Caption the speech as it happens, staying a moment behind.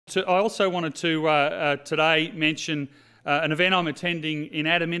wanted to today mention an event I'm attending in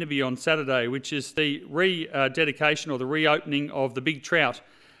Adaminaby on Saturday, which is the rededication or the reopening of the Big Trout.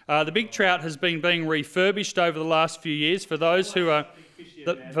 The Big Trout has been being refurbished over the last few years. For those who have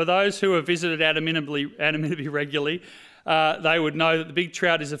visited Adaminaby regularly, they would know that the Big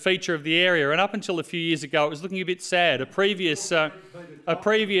Trout is a feature of the area. And up until a few years ago, it was looking a bit sad. A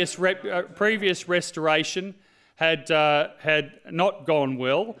previous restoration had not gone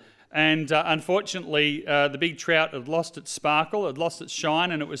well, and unfortunately, the Big Trout had lost its sparkle, had lost its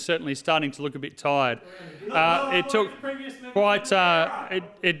shine, and it was certainly starting to look a bit tired.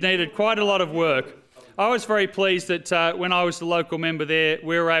 It needed quite a lot of work. I was very pleased that when I was the local member there,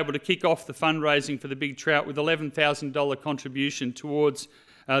 we were able to kick off the fundraising for the Big Trout with $11,000 contribution towards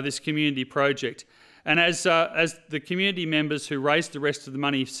this community project. And as the community members who raised the rest of the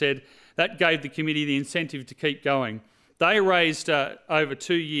money said, that gave the committee the incentive to keep going. They raised, over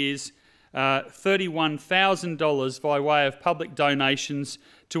 2 years, $31,000 by way of public donations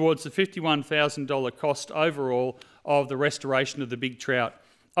towards the $51,000 cost overall of the restoration of the Big Trout.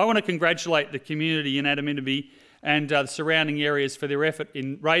 I want to congratulate the community in Adaminaby and the surrounding areas for their effort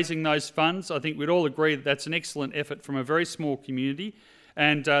in raising those funds. I think we'd all agree that that's an excellent effort from a very small community,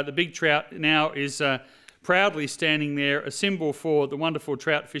 and the Big Trout now is proudly standing there, a symbol for the wonderful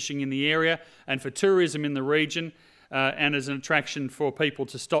trout fishing in the area and for tourism in the region, and as an attraction for people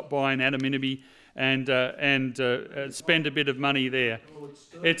to stop by in Adaminaby and spend a bit of money there.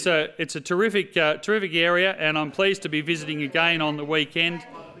 It's a terrific area, and I'm pleased to be visiting again on the weekend.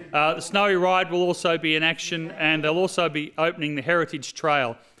 The Snowy Ride will also be in action, and they'll also be opening the Heritage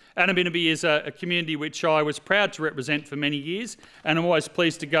Trail. Adaminaby is a community which I was proud to represent for many years, and I'm always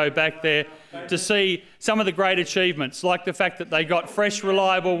pleased to go back there to see some of the great achievements, like the fact that they got fresh,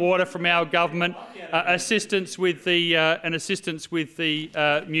 reliable water from our government, assistance with the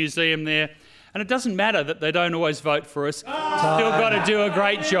museum there. And it doesn't matter that they don't always vote for us. Still got to do a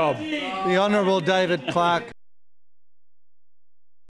great job. The Honourable David Clark.